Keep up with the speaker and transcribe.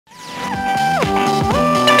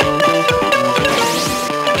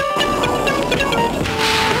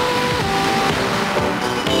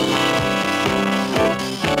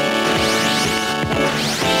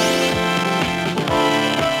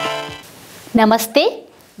नमस्ते।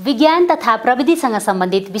 विज्ञान तथा प्रविधिसँग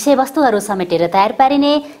सम्बन्धित विषयवस्तुहरू समेटेर तयार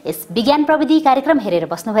पारिने यस विज्ञान प्रविधि कार्यक्रम हेरेर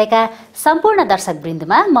बस्नुभएका सम्पूर्ण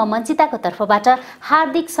दर्शकवृन्दमा म मञ्चिताको तर्फबाट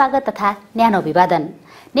हार्दिक स्वागत तथा न्यानो अभिवादन।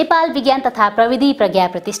 नेपाल विज्ञान तथा प्रविधि प्रज्ञा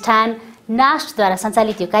प्रतिष्ठान नास्टद्वारा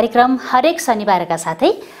सञ्चालित यो कार्यक्रम हरेक शनिबारका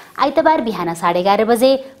साथै आइतबार बिहान 11:30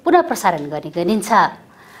 बजे पुनः प्रसारण गर्ने गरिन्छ।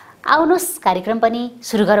 आउनुहोस् कार्यक्रम पनि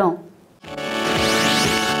सुरु गरौँ।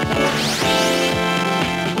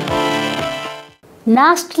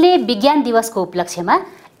 नास्टले विज्ञान दिवसको उपलक्ष्यमा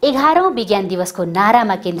 11औं विज्ञान दिवसको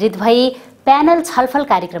नारामा केन्द्रित भई प्यानल छलफल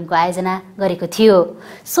कार्यक्रमको आयोजना गरेको थियो।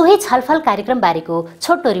 सोही छलफल कार्यक्रम बारेको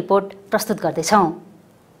छोटो रिपोर्ट प्रस्तुत गर्दैछौँ।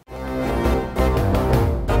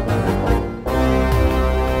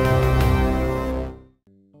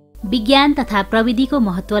 विज्ञान तथा प्रविधिको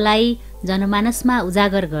महत्त्वलाई जनमानसमा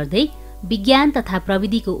उजागर गर्दै विज्ञान तथा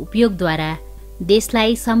प्रविधिको उपयोगद्वारा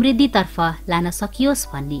देशलाई समृद्धितर्फ लान सकियोस्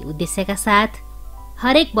भन्ने उद्देश्यका साथ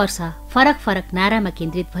हरेक वर्ष फरक फरक नारामा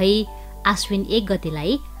केन्द्रित भई आश्विन 1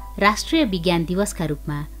 गतेलाई राष्ट्रिय विज्ञान दिवसका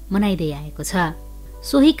रूपमा मनाइँदै आएको छ।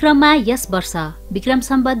 सोही क्रममा यस वर्ष विक्रम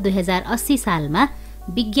सम्वत 2080 सालमा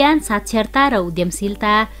विज्ञान साक्षरता र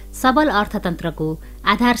उद्यमशीलता सबल अर्थतन्त्रको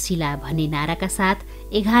आधारशिला भन्ने नाराका साथ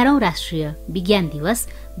 11औं राष्ट्रिय विज्ञान दिवस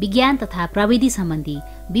विज्ञान तथा प्रविधि सम्बन्धी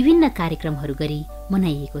विभिन्न कार्यक्रमहरू गरी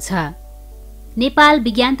मनाइएको छ। नेपाल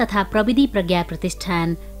विज्ञान तथा प्रविधि प्रज्ञा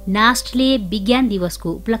प्रतिष्ठान नास्टले विज्ञान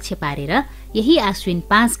दिवसको उपलक्ष्य पारेर यही आश्विन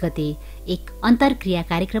 5 गते एक अन्तर्क्रिया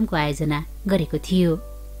कार्यक्रमको आयोजना गरेको थियो।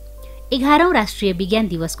 11औं राष्ट्रिय विज्ञान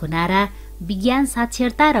दिवसको नारा विज्ञान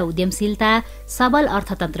साक्षरता र उद्यमशीलता सबल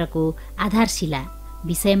अर्थतन्त्रको आधारशिला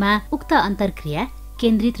विषयमा उक्त अन्तर्क्रिया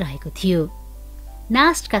केन्द्रित रहेको थियो।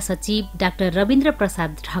 नास्टका सचिव डाक्टर रविन्द्र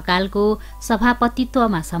प्रसाद ढकालको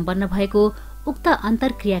सभापतित्वमा सम्पन्न भएको उक्त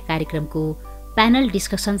अन्तर्क्रिया कार्यक्रमको प्यानल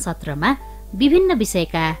डिस्कसन सत्रमा विभिन्न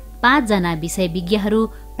विषयका 5 जना विषयविज्ञहरू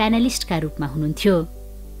प्यानलिस्टका रूपमा हुनुहुन्थ्यो।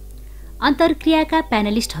 अन्तर्क्रियाका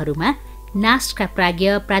प्यानलिस्टहरूमा नास्टका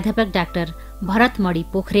प्राज्ञ प्राध्यापक डाक्टर भरतमणि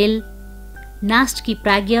पोखरेल, नास्टकी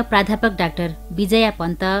प्राज्ञ प्राध्यापक डाक्टर विजया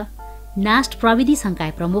पन्त, नास्ट प्रविधि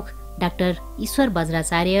संकाय प्रमुख डाक्टर ईश्वर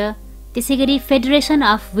बज्राचार्य, त्यसैगरी federation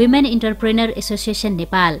of women entrepreneur association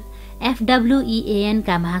Nepal FWEAN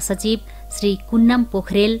का महासचिव श्री कुन्नम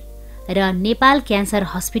पोखरेल र Nepal cancer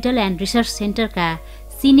hospital and research सेन्टरका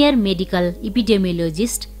senior medical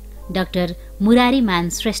इपिडेमियोलोजिस्ट doctor Murari मान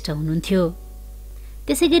श्रेष्ठ हुनुहुन्थ्यो।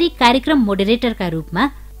 त्यसैगरी कार्यक्रम मोडरेटरका रूपमा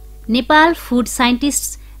नेपाल फुड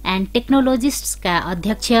साइन्टिस्ट्स एन्ड टेक्नोलोजिस्ट्सका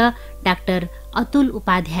अध्यक्ष डाक्टर अतुल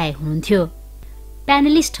उपाध्याय हुनुहुन्थ्यो।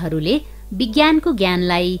 प्यानलिस्टहरूले विज्ञानको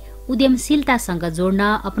ज्ञानलाई उद्यमशीलतासँग जोड्न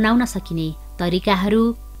अपनाउन सकिने तरिकाहरू,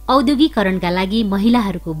 औद्योगिकरणका लागि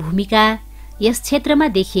महिलाहरूको भूमिका, यस क्षेत्रमा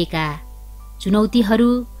देखिएका चुनौतीहरू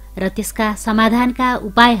र त्यसका समाधानका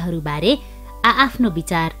उपायहरूबारे आआफ्नो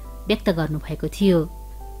विचार व्यक्त गर्नुभएको थियो।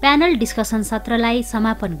 प्यानल डिस्कसन सत्रलाई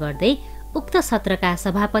समापन गर्दै उक्त सत्रका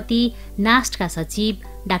सभापति नास्टका सचिव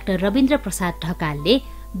डाक्टर रविन्द्र प्रसाद ढकालले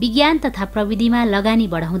विज्ञान तथा प्रविधिमा लगानी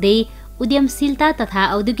बढाउँदै उद्यमशीलता तथा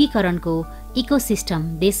औद्योगिकरणको इकोसिस्टम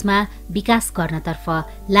देशमा विकास गर्नतर्फ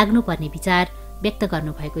लाग्नुपर्ने विचार व्यक्त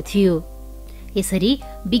गर्नुभएको थियो। यसरी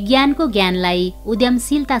विज्ञानको ज्ञानलाई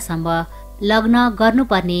उद्यमशीलतासम्म लग्न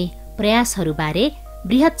गर्नुपर्ने प्रयासहरूबारे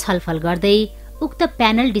बृहत छलफल गर्दै उक्त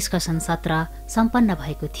प्यानल डिस्कसन सत्र सम्पन्न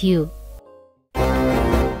भएको थियो।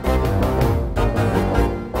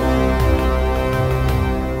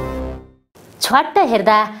 छ्वाट्ट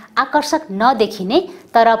हेर्दा आकर्षक नदेखिने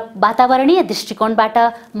तर वातावरणीय दृष्टिकोणबाट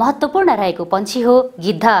महत्त्वपूर्ण रहेको पन्छी हो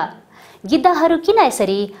गिद्ध। गिद्धहरू किन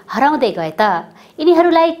यसरी हराउँदै गए त?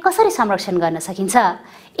 यिनीहरूलाई कसरी संरक्षण गर्न सकिन्छ?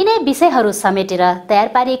 यिनै विषयहरू समेटेर तयार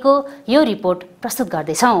पारिएको यो रिपोर्ट प्रस्तुत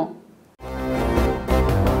गर्दैछौँ।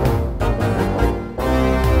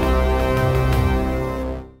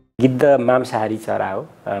 गिद्ध मांसाहारी चरा हो।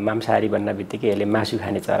 मांसाहारी भन्न बित्तिकै यसले मासु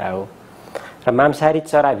खाने चरा हो र मांसाहारी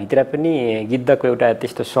चराभित्र पनि गिद्धको एउटा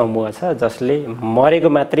त्यस्तो समूह छ जसले मरेको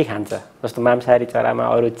मात्रै खान्छ। जस्तो मांसाहारी चरामा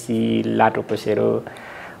अरू चिल, लाटोकोसेरो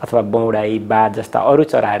अथवा बौडाई, बाज जस्ता अरू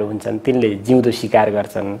चराहरू हुन्छन्, तिनले जिउँदो शिकार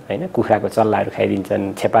गर्छन् हैन, कुखुराको चल्लाहरू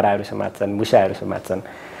खाइदिन्छन्, छेपाराहरू समात्छन्, मुसाहरू समात्छन्।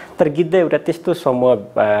 तर गिद्ध एउटा त्यस्तो समूह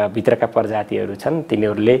भित्रका प्रजातिहरू छन्,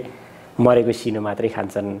 तिनीहरूले मरेको सिनो मात्रै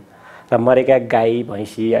खान्छन् र मरेका गाई,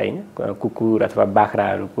 भैँसी हैन, कुकुर अथवा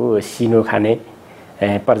बाख्राहरूको सिनो खाने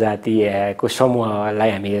प्रजातिको समूहलाई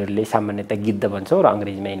हामीहरूले सामान्यतया गिद्ध भन्छौँ र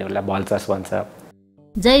अङ्ग्रेजीमा यिनीहरूलाई भल्चर्स भन्छ।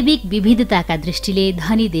 जैविक विविधताका दृष्टिले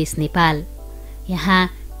धनी देश नेपाल। यहाँ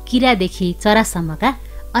किरादेखि चरासम्मका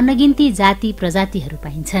अनगिन्ती जाति प्रजातिहरू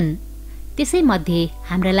पाइन्छन्। त्यसैमध्ये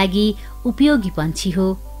हाम्रा लागि उपयोगी पन्छी हो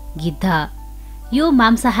गिद्ध। यो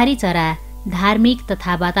मांसाहारी चरा धार्मिक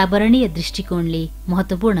तथा वातावरणीय दृष्टिकोणले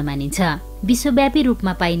महत्त्वपूर्ण मानिन्छ। विश्वव्यापी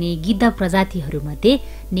रूपमा पाइने गिद्ध प्रजातिहरूमध्ये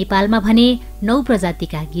नेपालमा भने 9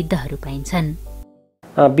 प्रजातिका गिद्धहरू पाइन्छन्।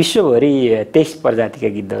 विश्वभरि 23 प्रजातिका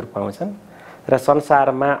गिद्धहरू पाउँछन् र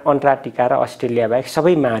संसारमा अन्टार्कटिका र अस्ट्रेलिया बाहेक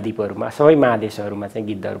सबै महाद्वीपहरूमा सबै महादेशहरूमा चाहिँ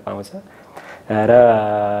गिद्धहरू पाउँछ र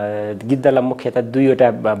गिद्धलाई मुख्यतः दुईवटा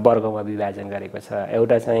वर्गमा विभाजन गरेको छ।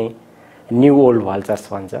 एउटा चाहिँ न्यू ओल्ड भल्चर्स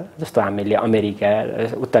भन्छ, जस्तो हामीले अमेरिका,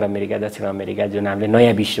 उत्तर अमेरिका, दक्षिण अमेरिका जुन हामीले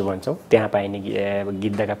नयाँ विश्व भन्छौँ त्यहाँ पाइने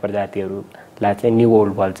गिद्धका प्रजातिहरूलाई चाहिँ न्यू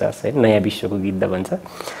ओल्ड भल्चर्स है, नयाँ विश्वको गिद्ध भन्छ।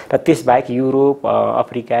 र त्यसबाहेक युरोप,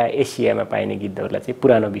 अफ्रिका, एसियामा पाइने गिद्धहरूलाई चाहिँ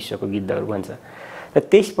पुरानो विश्वको गिद्धहरू भन्छ। र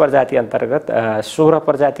 23 प्रजाति अन्तर्गत 16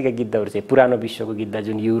 प्रजातिका गिद्धहरू चाहिँ पुरानो विश्वको गिद्ध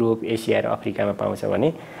जुन युरोप, एसिया र अफ्रिकामा पाउँछ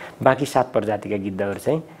भने बाँकी 7 प्रजातिका गिद्धहरू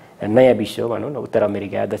चाहिँ नयाँ विश्व भनौँ न उत्तर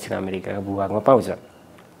अमेरिका, दक्षिण अमेरिकाका भूभागमा पाउँछ।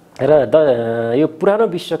 र यो पुरानो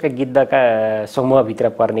विश्वका गिद्धका समूहभित्र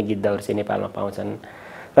पर्ने गिद्धहरू चाहिँ नेपालमा पाउँछन्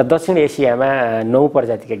र दक्षिण एसियामा 9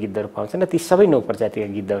 प्रजातिका गिद्धहरू पाउँछन् र ती सबै 9 प्रजातिका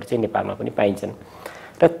गिद्धहरू चाहिँ नेपालमा पनि पाइन्छन्।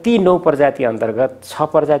 र ती 9 प्रजाति अन्तर्गत 6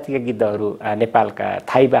 प्रजातिका गिद्धहरू नेपालका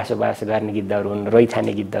थाई बसोबास गर्ने गिद्धहरू हुन्,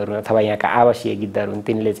 रैथाने गिद्धहरू अथवा यहाँका आवासीय गिद्धहरू हुन्।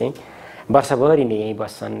 तिनले चाहिँ वर्षभरि नै यहीँ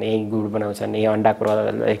बस्छन्, यहीँ गुड बनाउँछन्, यहीँ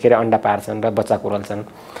अन्डा पार्छन् र बच्चा कुरल्छन्।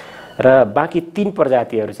 र बाँकी 3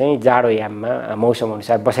 प्रजातिहरू चाहिँ जाडोयाममा मौसम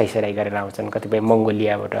अनुसार बसाइसराई गरेर आउँछन्। कतिपय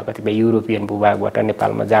मङ्गोलियाबाट, कतिपय युरोपियन भूभागबाट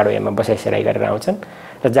नेपालमा जाडोयाममा बसाइसराई गरेर आउँछन्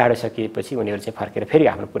र जाडो सकिएपछि उनीहरू चाहिँ फर्केर फेरि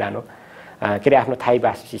आफ्नो पुरानो आफ्नो थाई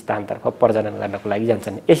वासस्थानतर्फ प्रजनन गर्नको लागि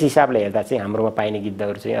जान्छन्। यस हिसाबले हेर्दा चाहिँ हाम्रोमा पाइने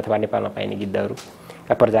गिद्धहरू चाहिँ अथवा नेपालमा पाइने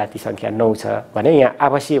गिद्धहरूका प्रजाति सङ्ख्या 9 छ भने यहाँ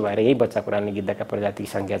आवासीय भएर यही बच्चा कुराल्ने गिद्धका प्रजातिको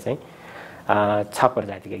सङ्ख्या चाहिँ 6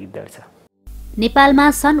 प्रजातिका गिद्धहरू छ। नेपालमा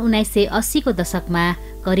सन् 1980 को दशकमा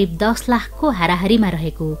करिब 10 लाखको हाराहारीमा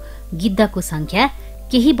रहेको गिद्धको संख्या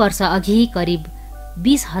केही वर्ष अघि करिब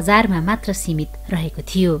 20,000मा मात्र सीमित रहेको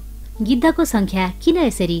थियो। गिद्धको संख्या किन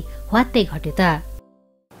यसरी ह्वात्तै घट्यो त?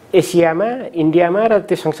 एसियामा, इन्डियामा र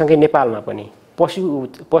त्यो सँगसँगै नेपालमा पनि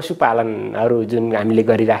पशुपालनहरू जुन हामीले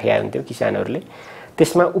गरिराखेका हुन्थ्यौँ किसानहरूले,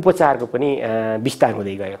 त्यसमा उपचारको पनि विस्तार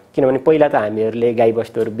हुँदै गयो। किनभने पहिला त हामीहरूले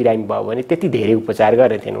गाईबस्तुहरू बिरामी भयो भने त्यति धेरै उपचार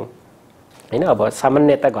गरेनथेनौँ हैन। अब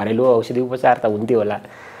सामान्यतः घरेलु औषधि उपचार त हुन्थ्यो होला,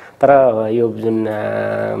 तर यो जुन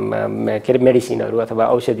मेडिसिनहरू अथवा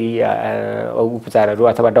औषधि उपचारहरू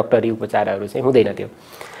अथवा डक्टरी उपचारहरू चाहिँ हुँदैनथ्यो।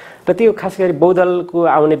 र त्यो खास गरी बौद्धलको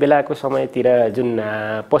आउने बेलाको समयतिर जुन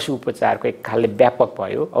पशु उपचारको एक खालले व्यापक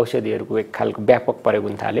भयो, औषधिहरूको एक खालको व्यापक प्रयोग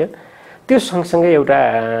हुन थाल्यो। त्यो सँगसँगै एउटा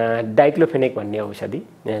डाइक्लोफेनेक भन्ने औषधि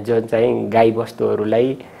जुन चाहिँ गाईबस्तुहरूलाई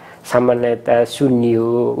सामान्यतः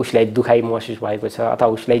सुन्नियो, उसलाई दुखाइ महसुस भएको छ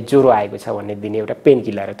अथवा उसलाई ज्वरो आएको छ भन्ने दिने एउटा पेन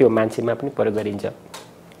किलर, त्यो मान्छेमा पनि प्रयोग गरिन्छ।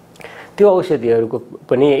 त्यो औषधिहरूको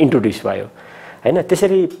पनि इन्ट्रोड्युस भयो हैन।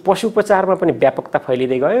 त्यसरी पशु उपचारमा पनि व्यापकता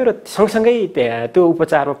फैलिँदै गयो र सँगसँगै त्यो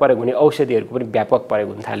उपचारमा प्रयोग हुने औषधिहरूको पनि व्यापक प्रयोग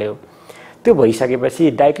हुन थाल्यो। त्यो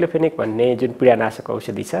भइसकेपछि डाइक्लोफेनेक भन्ने जुन पीडानाशक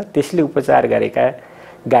औषधि छ त्यसले उपचार गरेका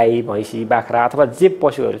गाई, भैँसी, बाख्रा अथवा जे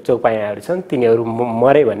पशुहरू चौपायाहरू छन् तिनीहरू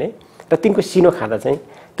मरे भने र तिनको सिनो खाँदा चाहिँ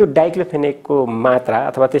त्यो डाइक्लोफेनेकको मात्रा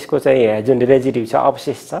अथवा त्यसको चाहिँ जुन रेजिड्यू छ,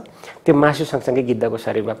 अवशेष छ, त्यो मासु सँगसँगै गिद्धको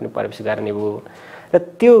शरीरमा पनि प्रवेश गर्ने भयो। र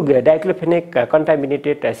त्यो डाइक्लोफेनेक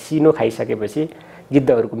कन्टामिनेटेड सिनो खाइसकेपछि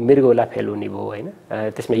गिद्धहरूको मृगौला फेल हुने भयो हैन।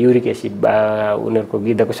 त्यसमा युरिक एसिड उनीहरूको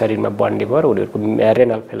गिद्धको शरीरमा बढ्ने भयो र उनीहरूको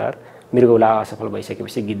रेनल फेलर, मृगौला असफल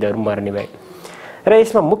भइसकेपछि गिद्धहरू मर्ने भए। र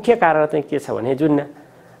यसमा मुख्य कारण चाहिँ के छ भने जुन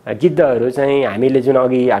गिद्धहरू चाहिँ हामीले जुन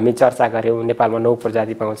अघि हामी चर्चा गऱ्यौँ, नेपालमा 9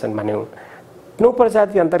 प्रजाति पाउँछन् भन्यौँ। 9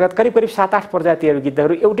 प्रजाति अन्तर्गत करिब 7-8 प्रजातिहरू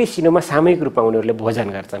गिद्धहरू एउटै सिनोमा सामूहिक रूपमा उनीहरूले भोजन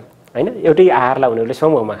गर्छन् हैन। एउटै आहारलाई उनीहरूले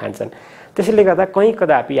समूहमा खान्छन्। त्यसैले गर्दा कहीँ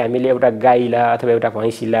कदापि हामीले एउटा गाईलाई अथवा एउटा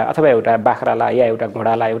भैँसीलाई अथवा एउटा बाख्रालाई या एउटा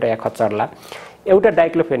घोडालाई एउटा या खच्चरलाई एउटा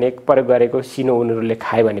डाइक्लोफेनेक प्रयोग गरेको सिनो उनीहरूले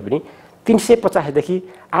खायो भने पनि 350 देखि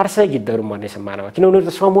 800 गिद्धहरू मर्ने सम्भावना भयो। किन उनीहरू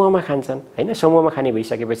त समूहमा खान्छन् हैन। समूहमा खाने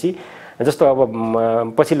भइसकेपछि जस्तो अब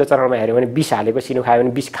पछिल्लो चरणमा हेऱ्यो भने 20 हालेको सिनो खायो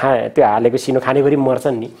भने 20 त्यो हालेको सिनो खानेभरि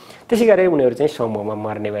मर्छन् नि। त्यसै गरी उनीहरू चाहिँ समूहमा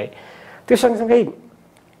मर्ने भए। त्यो सँगसँगै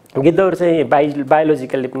गिद्धहरू चाहिँ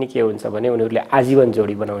बायोलोजिकल्ली पनि के हुन्छ भने उनीहरूले आजीवन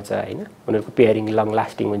जोडी बनाउँछ हैन। उनीहरूको पेयरिङ लङ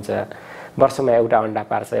लास्टिङ हुन्छ। वर्षमा एउटा अन्डा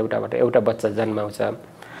पार्छ, एउटाबाट एउटा बच्चा जन्माउँछ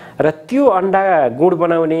र त्यो अन्डा गुड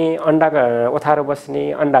बनाउने, अन्डा ओथारो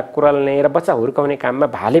बस्ने, अन्डा कुरल्ने र बच्चा हुर्काउने काममा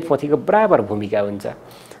भाले पोथीको बराबर भूमिका हुन्छ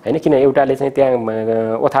हैन। किन एउटाले चाहिँ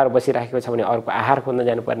त्यहाँ ओथारो बसिराखेको छ भने अर्को आहार खोज्न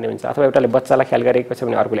जानुपर्ने हुन्छ अथवा एउटाले बच्चालाई ख्याल गरेको छ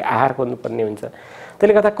भने अर्कोले आहार खोज्नुपर्ने हुन्छ।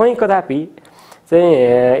 त्यसले गर्दा कहीँ कदापि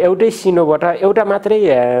चाहिँ एउटै सिनोबाट एउटा मात्रै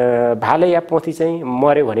भाले या पोथी चाहिँ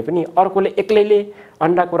मर्यो भने पनि अर्कोले एक्लैले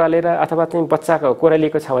अन्डा कुरालेर अथवा चाहिँ बच्चा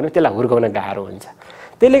कोरालिएको छ भने त्यसलाई हुर्काउन गाह्रो हुन्छ।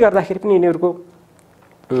 त्यसले गर्दाखेरि पनि यिनीहरूको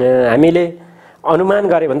हामीले अनुमान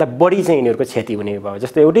गरे भन्दा बढी चाहिँ यिनीहरूको क्षति हुने भयो।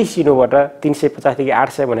 जस्तो एउटै सिनोबाट 350 देखि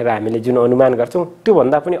 800 भनेर हामीले जुन अनुमान गर्छौँ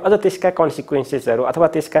त्योभन्दा पनि अझ त्यसका कन्सिक्वेन्सेसहरू अथवा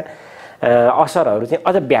त्यसका असरहरू चाहिँ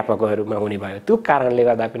अझ व्यापकहरूमा हुने भयो। त्यो कारणले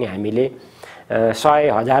गर्दा पनि हामीले 100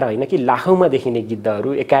 1000 होइन कि लाखौँमा देखिने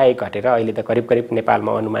गिद्धहरू एकाएक घटेर अहिले त करिब करिब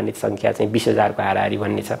नेपालमा अनुमानित सङ्ख्या चाहिँ 20,000 को हाराहारी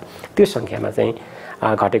भन्ने छ। त्यो सङ्ख्यामा चाहिँ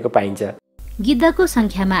घटेको पाइन्छ। गिद्धको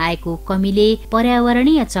सङ्ख्यामा आएको कमीले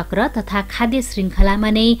पर्यावरणीय चक्र तथा खाद्य श्रृङ्खलामा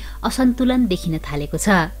नै असन्तुलन देखिन थालेको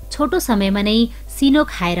छ। छोटो समयमा नै सिनो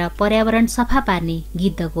खाएर पर्यावरण सफा पार्ने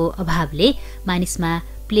गिद्धको अभावले मानिसमा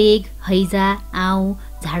प्लेग, हैजा, आउँ,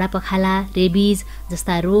 झाडापखाला, रेबिज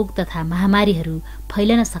जस्ता रोग तथा महामारीहरू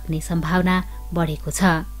फैलन सक्ने सम्भावना बढेको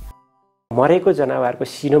छ। मरेको जनावरको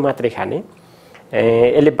सिनो मात्रै खाने,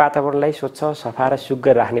 यसले वातावरणलाई स्वच्छ सफा र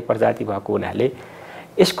सुग्घर राख्ने प्रजाति भएको हुनाले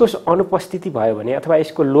यसको अनुपस्थिति भयो भने अथवा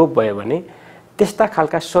यसको लोप भयो भने त्यस्ता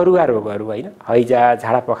खालका सरुवा रोगहरू होइन, हैजा,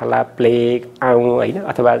 झाडापखाला, प्लेग, आउँ होइन,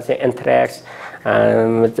 अथवा चाहिँ एन्थ्राक्स,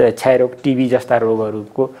 क्षयरोग, टिबी जस्ता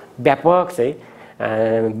रोगहरूको व्यापक चाहिँ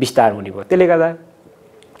विस्तार हुने भयो। त्यसले गर्दा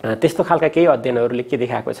त्यस्तो खालका केही अध्ययनहरूले के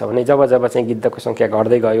देखाएको छ भने जब जब चाहिँ गिद्धको सङ्ख्या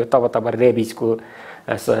घट्दै गयो तब रेबिजको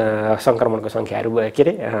सङ्क्रमणको सङ्ख्याहरू के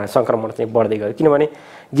अरे सङ्क्रमण चाहिँ बढ्दै गयो। किनभने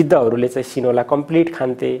गिद्धहरूले चाहिँ सिनोलाई कम्प्लिट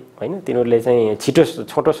खान्थे होइन, तिनीहरूले चाहिँ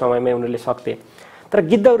छोटो समयमै उनीहरूले सक्थे। तर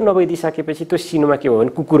गिद्धहरू नभइदिइसकेपछि त्यो सिनोमा के भयो भने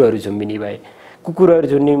कुकुरहरू झुम्बिने भए, कुकुरहरू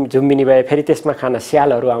झुम्बिने भए, फेरि त्यसमा खाना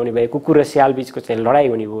स्यालहरू आउने भए, कुकुर र स्याल बिचको चाहिँ लडाइँ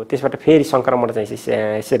हुने भयो। त्यसबाट फेरि सङ्क्रमण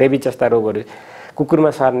चाहिँ रेबिज जस्ता रोगहरू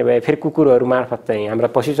कुकुरमा सर्ने भए, फेरि कुकुरहरू मार्फत चाहिँ हाम्रा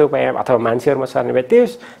पशु चौपाया अथवा मान्छेहरूमा सर्ने भए।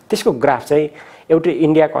 त्यसको ग्राफ चाहिँ एउटै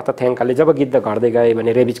इन्डियाको तथ्याङ्कले जब गिद्ध घट्दै गए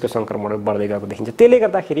भने रेबिजको सङ्क्रमण बढ्दै गएको देखिन्छ। त्यसले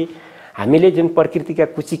गर्दाखेरि हामीले जुन प्रकृतिका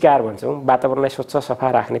कुचिकार भन्छौँ, वातावरणलाई स्वच्छ सफा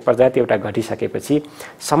राख्ने प्रजाति एउटा घटिसकेपछि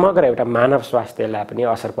समग्र एउटा मानव स्वास्थ्यलाई पनि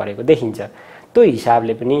असर परेको देखिन्छ। त्यो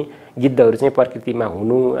हिसाबले पनि गिद्धहरू चाहिँ प्रकृतिमा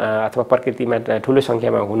हुनु अथवा प्रकृतिमा ठुलो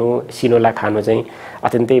सङ्ख्यामा हुनु, सिनोलाई खानु चाहिँ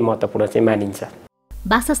अत्यन्तै महत्त्वपूर्ण चाहिँ मानिन्छ।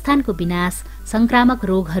 वासस्थानको विनाश, संक्रामक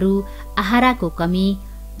रोगहरू, आहाराको कमी,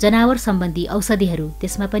 जनावर सम्बन्धी औषधिहरू,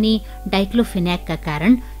 त्यसमा पनि डाइक्लोफेनाकका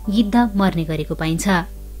कारण गिद्ध मर्ने गरेको पाइन्छ।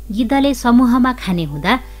 गिद्धले समूहमा खाने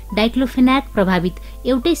हुँदा डाइक्लोफेनाक प्रभावित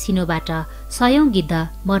एउटै सिनोबाट 100औं गिद्ध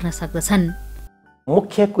मर्न सक्दछन्।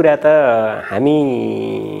 मुख्य कुरा त हामी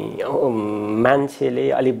मान्छेले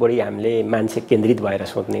अलिक बढी हामीले मान्छे केन्द्रित भएर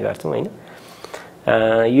सोच्ने गर्छौँ होइन।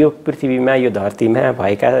 यो पृथ्वीमा यो धरतीमा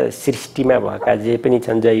भएका सृष्टिमा भएका जे पनि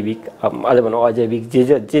छन् जैविक अझ भनौँ अजैविक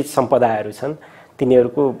जे सम्पदाहरू छन्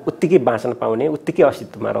तिनीहरूको उत्तिकै बाँच्न पाउने, उत्तिकै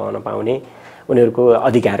अस्तित्वमा रहन पाउने उनीहरूको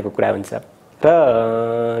अधिकारको कुरा हुन्छ र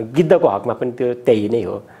गिद्धको हकमा पनि त्यो त्यही नै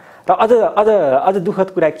हो। र अझ दुःखद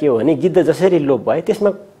कुरा के हो भने गिद्ध जसरी लोप भयो त्यसमा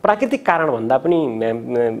प्राकृतिक कारण भन्दा पनि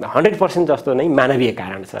 100% जस्तो नै मानवीय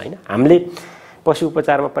कारण छ होइन। हामीले पशु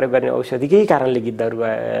उपचारमा प्रयोग गर्ने औषधिकै कारणले गिद्धहरू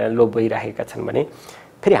लोप भइरहेका छन् भने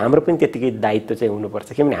फेरि हाम्रो पनि त्यतिकै दायित्व चाहिँ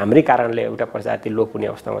हुनुपर्छ। किनभने हाम्रै कारणले एउटा प्रजाति लोप हुने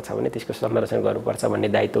अवस्थामा छ भने त्यसको संरक्षण गर्नुपर्छ भन्ने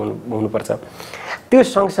दायित्व हुनुपर्छ। त्यो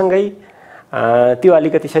सँगसँगै त्यो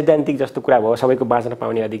अलिकति सैद्धान्तिक जस्तो कुरा भयो, सबैको बाँच्न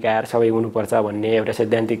पाउने अधिकार सबै हुनुपर्छ भन्ने एउटा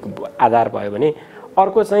सैद्धान्तिक आधार भयो भने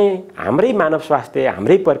अर्को चाहिँ हाम्रै मानव स्वास्थ्य,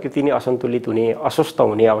 हाम्रै प्रकृति नै असन्तुलित हुने, अस्वस्थ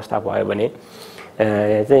हुने अवस्था भयो भने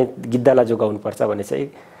चाहिँ गिद्धलाई जोगाउनुपर्छ भन्ने चाहिँ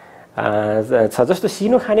छ। जस्तो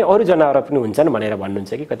सिनो खाने अरू जनावर पनि हुन्छन् भनेर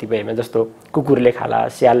भन्नुहुन्छ कि कतिपयमा, जस्तो कुकुरले खाला,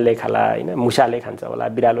 स्यालले खाला होइन, मुसाले खान्छ होला,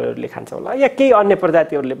 बिरालोहरूले खान्छ होला, या केही अन्य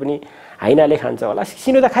प्रजातिहरूले पनि हाइनाले खान्छ होला।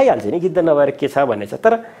 सिनो त खाइहाल्छ नि, गिद्ध नभएर के छ भन्ने छ।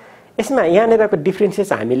 तर यसमा यहाँनिरको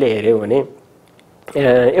डिफ्रेन्सेस हामीले हेऱ्यौँ भने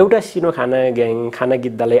एउटा सिनो खाना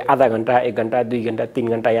गिद्धले आधा घन्टा, 1 घन्टा, 2 घन्टा, 3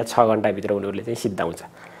 घन्टा या 6 घन्टाभित्र उनीहरूले चाहिँ सिद्धाउँछ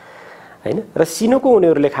होइन। र सिनोको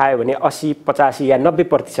उनीहरूले खायो भने 80, 85 या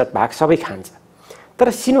 90% भाग सबै खान्छ। तर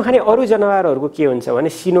सिनो खाने अरू जनावरहरूको के हुन्छ भने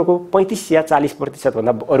सिनोको 35 या 40%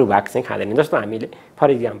 भन्दा अरू भाग चाहिँ खाँदैन। जस्तो हामीले फर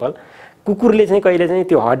इक्जाम्पल कुकुरले चाहिँ कहिले चाहिँ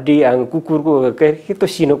त्यो हड्डी कुकुरको त्यो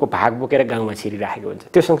सिनोको भाग बोकेर गाउँमा छिरिराखेको हुन्छ,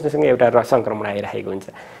 त्यो सँगसँगै एउटा सङ्क्रमण आइरहेको हुन्छ।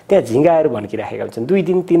 त्यहाँ झिँगाहरू भड्किरहेका हुन्छन्, 2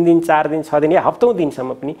 दिन, 3 दिन, 4 दिन, 6 दिन या हप्तौँ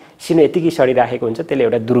दिनसम्म पनि सिनो यतिकै सडिरहेको हुन्छ। त्यसले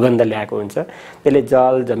एउटा दुर्गन्ध ल्याएको हुन्छ, त्यसले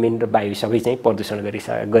जल, जमिन र वायु सबै चाहिँ प्रदूषण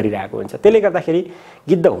गरिरहेको हुन्छ। त्यसले गर्दाखेरि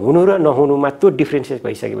गिद्ध हुनु र नहुनुमा त्यो डिफ्रेन्सेस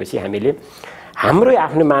भइसकेपछि हामीले हाम्रो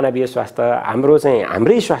आफ्नो मानवीय स्वास्थ्य,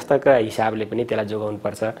 हाम्रै स्वास्थ्यका हिसाबले पनि त्यसलाई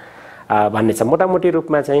जोगाउनुपर्छ भन्ने छ। मोटामोटी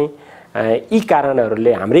रूपमा चाहिँ यी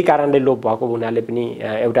कारणहरूले हाम्रै कारणले लोप भएको हुनाले पनि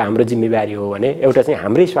एउटा हाम्रो जिम्मेवारी हो भने एउटा चाहिँ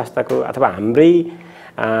हाम्रै स्वास्थ्यको अथवा हाम्रै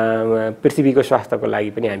पृथ्वीको स्वास्थ्यको लागि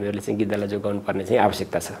पनि हामीहरूले चाहिँ गिद्धलाई जोगाउनु पर्ने चाहिँ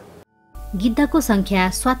आवश्यकता छ। गिद्धको संख्या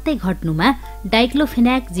स्वात्तै घट्नुमा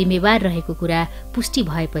डाइक्लोफेनाक जिम्मेवार रहेको कुरा पुष्टि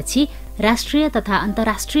भएपछि राष्ट्रिय तथा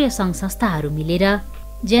अन्तर्राष्ट्रिय सङ्घ संस्थाहरू मिलेर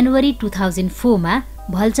जनवरी 2004 मा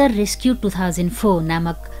भल्चर रेस्क्यु 2004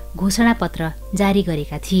 नामक घोषणापत्र जारी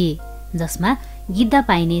गरेका थिए, जसमा गिद्ध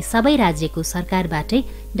पाइने सबै राज्यको सरकारबाटै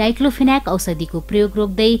डाइक्लोफेनाक औषधिको प्रयोग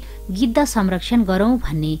रोक्दै गिद्ध संरक्षण गरौँ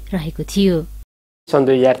भन्ने रहेको थियो। सन्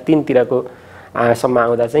 2003 तिरको सम्म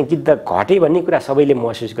आउँदा चाहिँ गिद्ध घटे भन्ने कुरा सबैले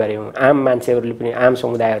महसुस गर्यौँ। आम मान्छेहरूले पनि, आम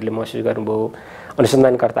समुदायहरूले महसुस गर्नुभयो,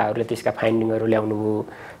 अनुसन्धानकर्ताहरूले त्यसका फाइन्डिङहरू ल्याउनुभयो,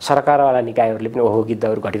 सरकारवाला निकायहरूले पनि ओहो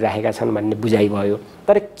गिद्धहरू घटिरहेका छन् भन्ने बुझाइ भयो।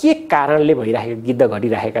 तर के कारणले भइरहेको गिद्ध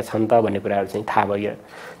घटिरहेका छन् त भन्ने कुराहरू चाहिँ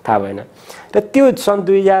थाहा भएन। र त्यो सन्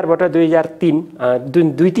 2000बाट 2003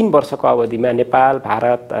 जुन 2-3 वर्षको अवधिमा नेपाल,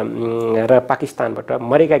 भारत र पाकिस्तानबाट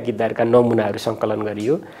मरेका गिद्धहरूका नमुनाहरू सङ्कलन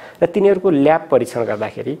गरियो र तिनीहरूको ल्याब परीक्षण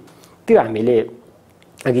गर्दाखेरि त्यो हामीले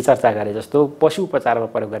अघि चर्चा गरे जस्तो पशु उपचारमा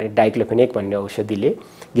प्रयोग गर्ने डाइक्लोफेनेक भन्ने औषधिले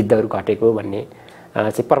गिद्धहरू घटेको भन्ने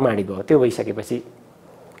चाहिँ प्रमाणित भयो। त्यो भइसकेपछि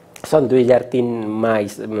सन् 2003मा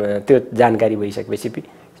त्यो जानकारी भइसकेपछि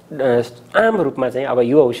आम रूपमा चाहिँ अब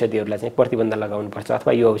यो औषधिहरूलाई चाहिँ प्रतिबन्ध लगाउनुपर्छ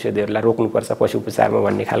अथवा यो औषधिहरूलाई रोक्नुपर्छ पशु उपचारमा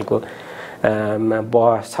भन्ने खालको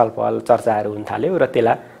बहस, छलफल, चर्चाहरू हुन थाल्यो र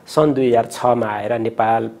त्यसलाई सन् 2006मा आएर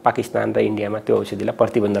नेपाल, पाकिस्तान र इन्डियामा त्यो औषधिलाई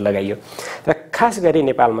प्रतिबन्ध लगाइयो। र खास गरी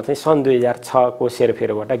नेपालमा चाहिँ सन् 2006को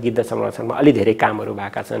सेरोफेरोबाट गिद्ध संरक्षणमा अलि धेरै कामहरू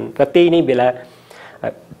भएका छन् र त्यही नै बेला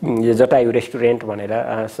जटायु रेस्टुरेन्ट भनेर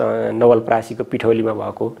नवलपरासीको पिठौलीमा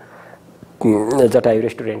भएको जटायु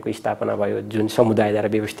रेस्टुरेन्टको स्थापना भयो, जुन समुदायद्वारा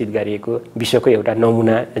व्यवस्थित गरिएको विश्वको एउटा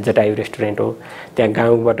नमुना जटायु रेस्टुरेन्ट हो। त्यहाँ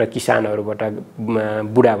गाउँबाट किसानहरूबाट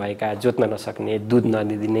बुढा भएका, जोत्न नसक्ने, दुध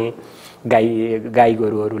नदिने गाई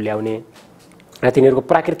गोरुहरू ल्याउने र तिनीहरूको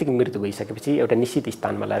प्राकृतिक मृत्यु भइसकेपछि एउटा निश्चित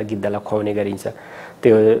स्थानमा लगाएर गिद्धलाई खुवाउने गरिन्छ।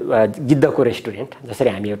 त्यो गिद्धको रेस्टुरेन्ट, जसरी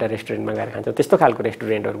हामी एउटा रेस्टुरेन्टमा गएर खान्छौँ त्यस्तो खालको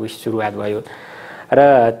रेस्टुरेन्टहरूको सुरुवात भयो र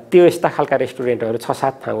त्यो यस्ता खालका रेस्टुरेन्टहरू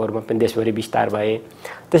 6-7 ठाउँहरूमा पनि देशभरि विस्तार भए।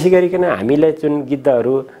 त्यसै गरिकन हामीले जुन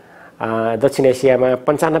गिद्धहरू दक्षिण एसियामा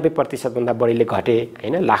 95% बढीले घटे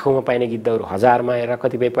हैन, लाखौँमा पाइने गिद्धहरू हजारमा र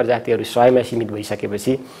कतिपय प्रजातिहरू 100मा सीमित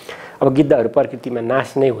भइसकेपछि अब गिद्धहरू प्रकृतिमा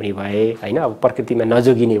नाश नै हुने भए हैन, अब प्रकृतिमा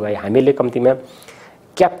नजोगिने भए हामीले कम्तीमा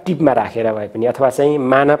क्याप्टिभमा राखेर भए पनि अथवा चाहिँ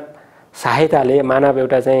मानव सहायताले, मानव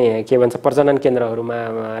एउटा चाहिँ के भन्छ प्रजनन केन्द्रहरूमा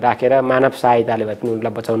राखेर मानव सहायताले भए पनि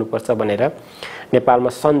उनलाई बचाउनुपर्छ भनेर नेपालमा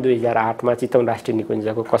सन् 2008मा चितवन राष्ट्रिय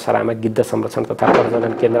निकुञ्जको कसरामा गिद्ध संरक्षण तथा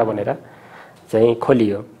प्रजनन केन्द्र भनेर चाहिँ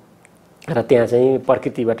खोलियो र त्यहाँ चाहिँ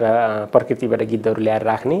प्रकृतिबाट गिद्धहरू ल्याएर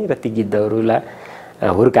राख्ने र ती गिद्धहरूलाई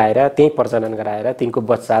हुर्काएर त्यही प्रजनन गराएर तिनको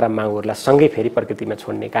बच्चा र माउहरूलाई सँगै फेरि प्रकृतिमा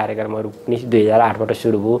छोड्ने कार्यक्रमहरू पनि 2008बाट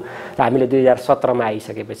सुरु भयो र हामीले 2017मा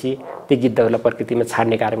आइसकेपछि ती गिद्धहरूलाई प्रकृतिमा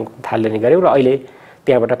छाड्ने कार्यक्रम थाल्ने गऱ्यौँ र अहिले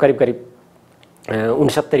त्यहाँबाट करिब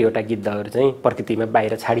 69वटा गिद्धहरू चाहिँ प्रकृतिमा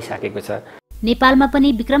बाहिर छाडिसकेको छ। नेपालमा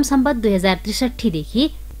पनि विक्रम सम्वत 2063 देखि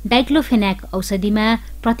डाइक्लोफेनाक औषधिमा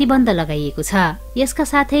प्रतिबन्ध लगाइएको छ। यसका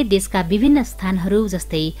साथै देशका विभिन्न स्थानहरू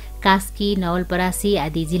जस्तै कास्की, नवलपरासी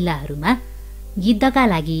आदि जिल्लाहरूमा गिद्धका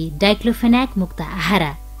लागि डाइक्लोफेनाक मुक्त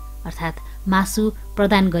आहारा अर्थात् मासु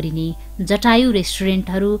प्रदान गरिने जटायु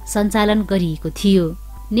रेस्टुरेन्टहरू सञ्चालन गरिएको थियो।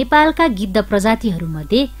 नेपालका गिद्ध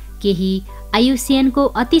प्रजातिहरूमध्ये केही आइयुसिएनको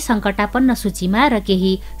अति सङ्कटापन्न सूचीमा र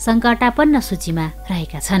केही सङ्कटापन्न सूचीमा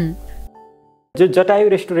रहेका छन्। जो जटायु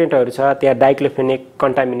रेस्टुरेन्टहरू छ त्यहाँ डाइक्लोफेनेक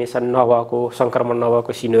कन्टामिनेसन नभएको, सङ्क्रमण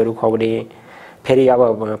नभएको सिनहरू खुवाउने, फेरि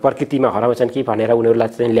अब प्रकृतिमा हराउँछन् कि भनेर उनीहरूलाई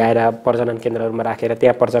चाहिँ ल्याएर प्रजनन केन्द्रहरूमा राखेर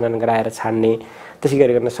त्यहाँ प्रजनन गराएर छाड्ने, त्यसै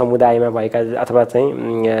गरिकन समुदायमा भएका अथवा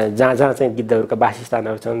चाहिँ जहाँ चाहिँ गिद्धहरूका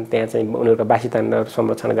वासस्थानहरू छन् त्यहाँ चाहिँ उनीहरूका वासस्थानहरू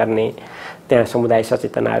संरक्षण गर्ने, त्यहाँ समुदाय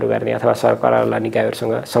सचेतनाहरू गर्ने अथवा सरकारवाला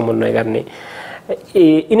निकायहरूसँग समन्वय गर्ने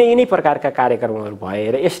यिनै प्रकारका कार्यक्रमहरू भए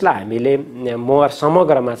र यसलाई हामीले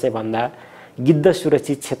समग्रमा चाहिँ भन्दा गिद्ध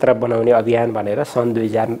सुरक्षित क्षेत्र बनाउने अभियान भनेर सन्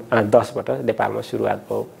 2010बाट नेपालमा सुरुवात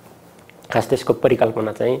भयो। खास त्यसको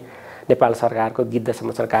परिकल्पना चाहिँ नेपाल सरकारको गिद्ध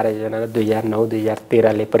संरक्षण कार्ययोजना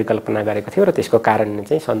 2009-2013ले परिकल्पना गरेको थियो र त्यसको कार्यान्वयन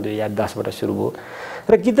चाहिँ सन् 2010बाट सुरु भयो।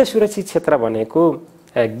 र गिद्ध सुरक्षित क्षेत्र भनेको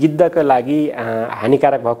गिद्धका लागि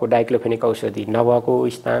हानिकारक भएको डाइक्लोफेनेक औषधि नभएको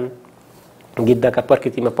स्थान, गिद्धका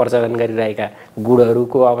प्रकृतिमा प्रजनन गरिरहेका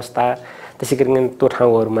गुणहरूको अवस्था, त्यसै गरी त्यो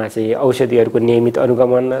ठाउँहरूमा चाहिँ औषधिहरूको नियमित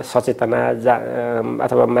अनुगमन, सचेतना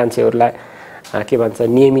अथवा मान्छेहरूलाई के भन्छ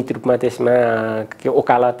नियमित रूपमा त्यसमा के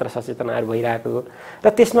ओकालत र सचेतनाहरू भइरहेको र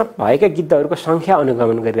त्यसमा भएका गिद्धहरूको सङ्ख्या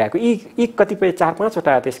अनुगमन गरिरहेको यी कतिपय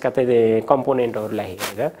 4-5वटा त्यसका चाहिँ कम्पोनेन्टहरूलाई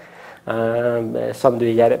हेरेर सन्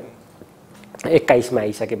 2021मा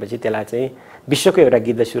आइसकेपछि त्यसलाई चाहिँ विश्वको एउटा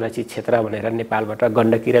गिद्ध सुरक्षित क्षेत्र भनेर नेपालबाट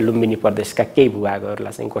गण्डकी र लुम्बिनी प्रदेशका केही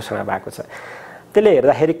भूभागहरूलाई चाहिँ घोषणा भएको छ। त्यसले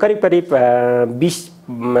हेर्दाखेरि करिब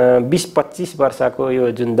 20-25 वर्षको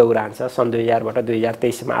यो जुन दौरान छ सन् 2000बाट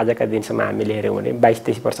 2023सम्म आजका दिनसम्म हामीले हेऱ्यौँ भने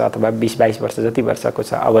 22-23 वर्ष अथवा 20-22 वर्ष जति वर्षको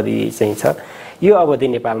छ अवधि चाहिँ छ। यो अवधि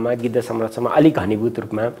नेपालमा गिद्ध संरक्षणमा अलिक घनीभूत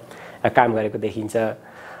रूपमा काम गरेको देखिन्छ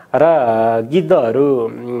र गिद्धहरू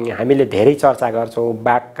हामीले धेरै चर्चा गर्छौँ,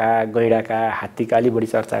 बाघका, गैँडाका, हात्तीका अलि बढी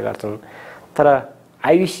चर्चा गर्छौँ। तर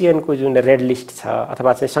आइयुसिएनको जुन रेड लिस्ट छ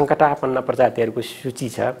अथवा चाहिँ सङ्कटापन्न प्रजातिहरूको सूची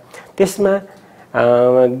छ त्यसमा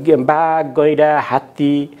बाघ, गैँडा,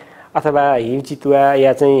 हात्ती अथवा हिमचितुवा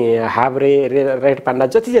या चाहिँ हाब्रे, रेड पान्डा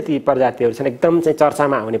जति जति प्रजातिहरू छन् एकदम चाहिँ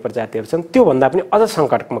चर्चामा आउने प्रजातिहरू छन् त्योभन्दा पनि अझ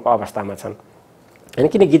सङ्कटात्मक अवस्थामा छन् हैन।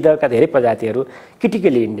 किन गिद्धका धेरै प्रजातिहरू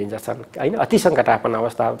क्रिटिकली इन्डेन्जर छन् हैन, अति सङ्कटापन्न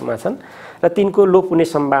अवस्थामा छन् र तिनको लोप हुने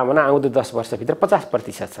सम्भावना आउँदो 10 वर्षभित्र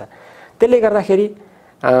 50% छ। त्यसले गर्दाखेरि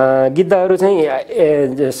गिद्धहरू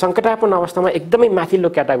चाहिँ सङ्कटापन्न अवस्थामा एकदमै माथिल्लो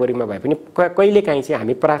क्याटेगोरीमा भए पनि कहिलेकाहीँ चाहिँ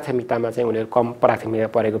हामी प्राथमिकतामा चाहिँ उनीहरू कम प्राथमिकता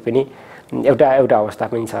परेको पनि एउटा अवस्था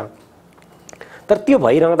पनि छ। तर त्यो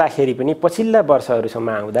भइरहँदाखेरि पनि पछिल्ला वर्षहरूसम्म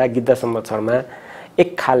आउँदा गिद्ध संरक्षणमा एक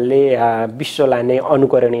खालले विश्वलाई नै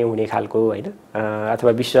अनुकरणीय हुने खालको हैन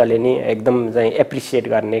अथवा विश्वले नै एकदम चाहिँ एप्रिसिएट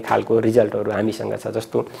गर्ने खालको रिजल्टहरू हामीसँग छ।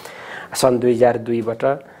 जस्तो सन् 2002 बाट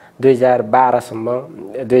 2012 सम्म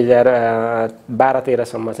 2012-13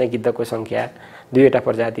 सम्म चाहिँ गिद्धको सङ्ख्या दुईवटा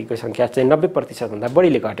प्रजातिको सङ्ख्या चाहिँ 90% भन्दा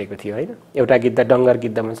बढीले घटेको थियो हैन। एउटा गिद्ध डङ्गर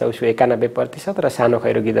गिद्धमा चाहिँ उसको 91% र सानो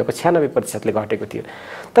खैरो गिद्धको 96%ले घटेको थियो।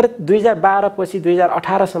 तर 2012 पछि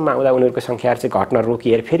 2018 सम्म आउँदा उनीहरूको सङ्ख्याहरू चाहिँ घट्न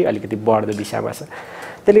रोकिएर फेरि अलिकति बढ्दो दिशामा छ।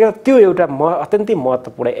 त्यसले गर्दा त्यो एउटा अत्यन्तै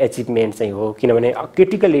महत्त्वपूर्ण एचिभमेन्ट चाहिँ हो, किनभने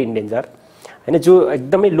क्रिटिकली इन्डेन्जर हैन जो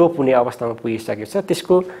एकदमै लोप हुने अवस्थामा पुगिसकेको छ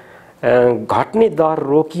त्यसको घट्ने दर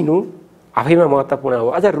रोकिनु आफैमा महत्त्वपूर्ण हो।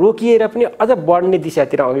 अझ रोकिएर पनि अझ बढ्ने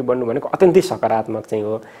दिशातिर अघि बढ्नु भनेको अत्यन्तै सकारात्मक चाहिँ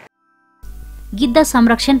हो। गिद्ध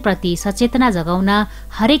संरक्षणप्रति सचेतना जगाउन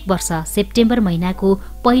हरेक वर्ष सेप्टेम्बर महिनाको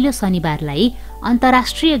पहिलो शनिबारलाई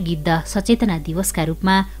अन्तर्राष्ट्रिय गिद्ध सचेतना दिवसका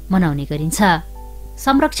रूपमा मनाउने गरिन्छ।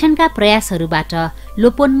 संरक्षणका प्रयासहरूबाट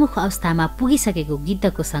लोपोन्मुख अवस्थामा पुगिसकेको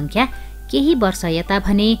गिद्धको संख्या केही वर्ष यता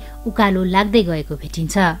भने उकालो लाग्दै गएको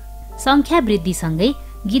भेटिन्छ। संख्या वृद्धिसँगै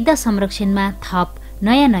गिद्ध संरक्षणमा थप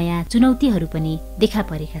नयाँ चुनौतीहरू पनि देखा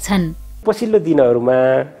परेका छन्। पछिल्लो दिनहरूमा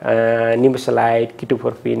निमोसलाइड,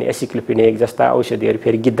 किटोफोर्फिन, एसिक्लोफिनेक जस्ता औषधिहरू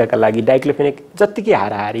फेरि गिद्धका लागि डाइक्लोफिनेक जत्तिकै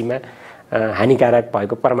हाराहारीमा हानिकारक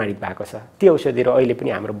भएको प्रमाणित भएको छ। ती औषधिहरू अहिले पनि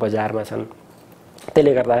हाम्रो बजारमा छन्।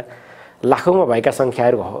 त्यसले गर्दा लाखौँमा भएका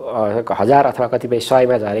सङ्ख्याहरू हजार अथवा कतिपय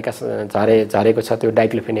 100मा झरेको छ त्यो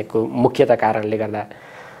डाइक्लोफिनेकको मुख्यतः कारणले गर्दा।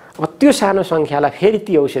 अब त्यो सानो सङ्ख्यालाई फेरि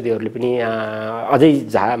ती औषधिहरूले पनि अझै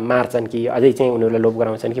मार्छन् कि अझै चाहिँ उनीहरूलाई लोप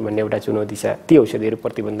गराउँछन् कि भन्ने एउटा चुनौती छ। ती औषधिहरू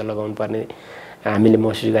प्रतिबन्ध लगाउनु पर्ने हामीले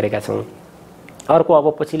महसुस गरेका छौँ। अर्को अब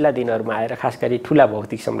पछिल्ला दिनहरूमा आएर खास गरी ठुला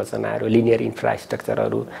भौतिक संरचनाहरू, लिनियर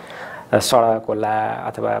इन्फ्रास्ट्रक्चरहरू, सडक होला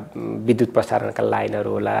अथवा विद्युत प्रसारणका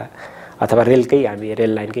लाइनहरू होला अथवा हामी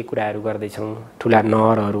रेल लाइनकै कुराहरू गर्दैछौँ, ठुला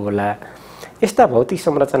नहरहरू होला। यस्ता भौतिक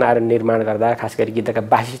संरचनाहरू निर्माण गर्दा खास गरी गिद्धका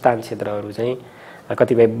वासस्थान क्षेत्रहरू चाहिँ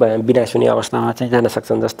कतिपय विनाश हुने अवस्थामा चाहिँ जान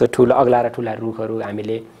सक्छन्। जस्तो अग्ला र ठुला रुखहरू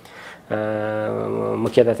हामीले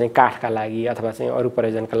मुख्यतः चाहिँ काठका लागि अथवा चाहिँ अरू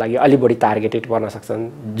प्रयोजनका लागि अलि बढी टार्गेटेड गर्न सक्छन्।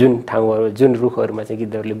 जुन ठाउँहरू जुन रुखहरूमा चाहिँ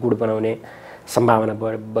गिद्धहरूले गुड बनाउने सम्भावना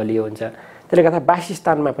बलियो हुन्छ। त्यसले गर्दा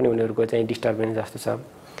वासस्थानमा पनि उनीहरूको चाहिँ डिस्टर्बेन्स जस्तो छ।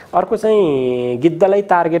 अर्को चाहिँ गिद्धलाई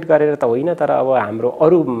टार्गेट गरेर त होइन, तर अब हाम्रो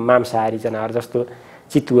अरू मांसाहारी जनावर जस्तो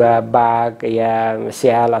चितुवा, बाघ या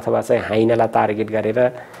स्याल अथवा चाहिँ हाइनालाई टार्गेट गरेर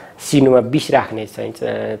सिनुमा विष राख्ने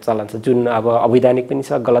चाहिँ चलन छ, जुन अब अवैधानिक पनि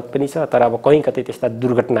छ, गलत पनि छ। तर अब कहीँ कतै त्यस्ता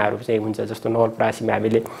दुर्घटनाहरू चाहिँ हुन्छ। जस्तो नवलपरासीमा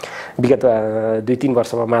हामीले विगत 2-3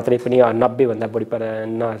 वर्षमा मात्रै पनि 90 भन्दा बढी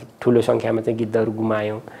ठुलो सङ्ख्यामा चाहिँ गिद्धहरू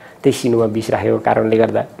गुमायौँ त्यही सिनुमा विष राखेको कारणले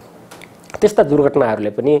गर्दा। त्यस्ता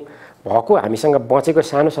दुर्घटनाहरूले पनि भएको हामीसँग बचेको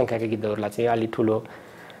सानो सङ्ख्याका गिद्धहरूलाई चाहिँ अलि ठुलो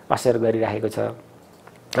असर गरिरहेको छ।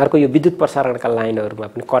 अर्को यो विद्युत प्रसारणका लाइनहरूमा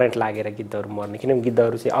पनि करेन्ट लागेर गिद्धहरू मर्ने, किनभने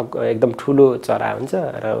गिद्धहरू चाहिँ एकदम ठुलो चरा हुन्छ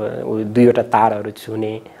र दुईवटा तारहरू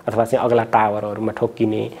छुने अथवा चाहिँ अग्ला टावरहरूमा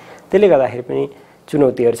ठोक्किने। त्यसले गर्दाखेरि पनि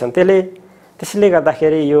चुनौतीहरू छन्। त्यसले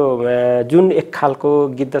गर्दाखेरि यो जुन एक खालको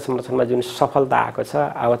गिद्ध संरक्षणमा जुन सफलता आएको छ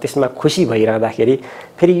अब त्यसमा खुसी भइरहँदाखेरि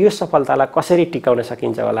फेरि यो सफलतालाई कसरी टिकाउन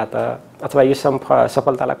सकिन्छ होला त, अथवा यो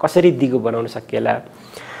सफलतालाई कसरी दिगो बनाउन सकिएला,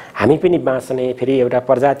 हामी पनि बाँच्ने फेरि एउटा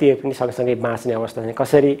प्रजाति पनि सँगसँगै बाँच्ने अवस्था चाहिँ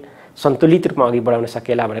कसरी सन्तुलित रूपमा अघि बढाउन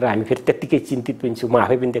सकिएला भनेर हामी फेरि त्यत्तिकै चिन्तित पनि छु। म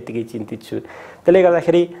आफै पनि त्यत्तिकै चिन्तित छु। त्यसले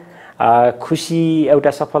गर्दाखेरि खुसी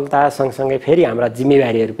एउटा सफलता सँगसँगै फेरि हाम्रा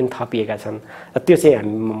जिम्मेवारीहरू पनि थपिएका छन् र त्यो चाहिँ हामी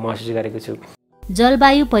महसुस गरेको छु।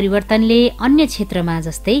 जलवायु परिवर्तनले अन्य क्षेत्रमा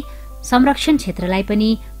जस्तै संरक्षण क्षेत्रलाई पनि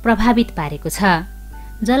प्रभावित पारेको छ।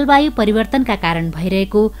 जलवायु परिवर्तनका कारण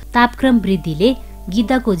भइरहेको तापक्रम वृद्धिले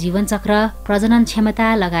गिद्धको जीवनचक्र, प्रजनन क्षमता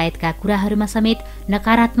लगायतका कुराहरूमा समेत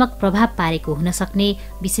नकारात्मक प्रभाव पारेको हुन सक्ने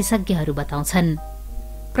विशेषज्ञहरू बताउँछन्।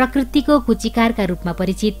 प्रकृतिको कुचिकारका रूपमा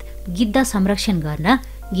परिचित गिद्ध संरक्षण गर्न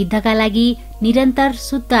गिद्धका लागि निरन्तर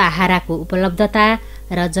शुद्ध आहारको उपलब्धता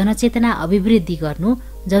र जनचेतना अभिवृद्धि गर्नु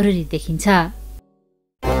जरुरी देखिन्छ।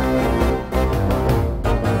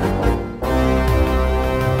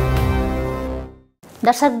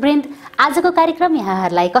 दर्शकवृन्द, आजको कार्यक्रम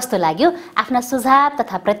यहाँहरूलाई कस्तो लाग्यो? आफ्ना सुझाव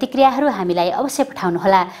तथा प्रतिक्रियाहरू हामीलाई अवश्य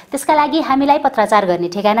पठाउनुहोला। त्यसका लागि हामीलाई पत्राचार गर्ने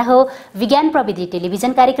ठेगाना हो विज्ञान प्रविधि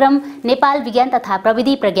टेलिभिजन कार्यक्रम, नेपाल विज्ञान तथा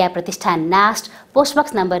प्रविधि प्रज्ञा प्रतिष्ठान, नास्ट,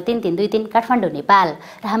 पोस्टबक्स नम्बर 3323 काठमाडौँ, नेपाल।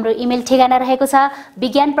 र हाम्रो इमेल ठेगाना रहेको छ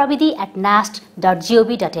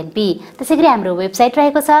bigyanprabidhi@nast.gov.np। त्यसै गरी हाम्रो वेबसाइट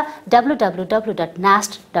रहेको छ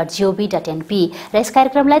www.nast.gov.np। र यस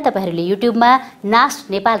कार्यक्रमलाई तपाईँहरूले युट्युबमा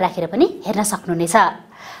नास्ट नेपाल राखेर पनि हेर्न सक्नुहुनेछ।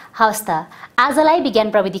 हवस् त, आजलाई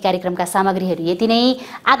विज्ञान प्रविधि कार्यक्रमका सामग्रीहरू यति नै।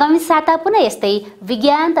 आगामी साता पुनः यस्तै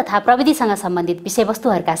विज्ञान तथा प्रविधिसँग सम्बन्धित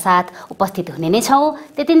विषयवस्तुहरूका साथ उपस्थित हुने नै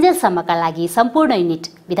छौँ। त्यतिन्जेलसम्मका लागि सम्पूर्ण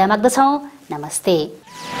युनिट बिदा माग्दछौँ। नमस्ते।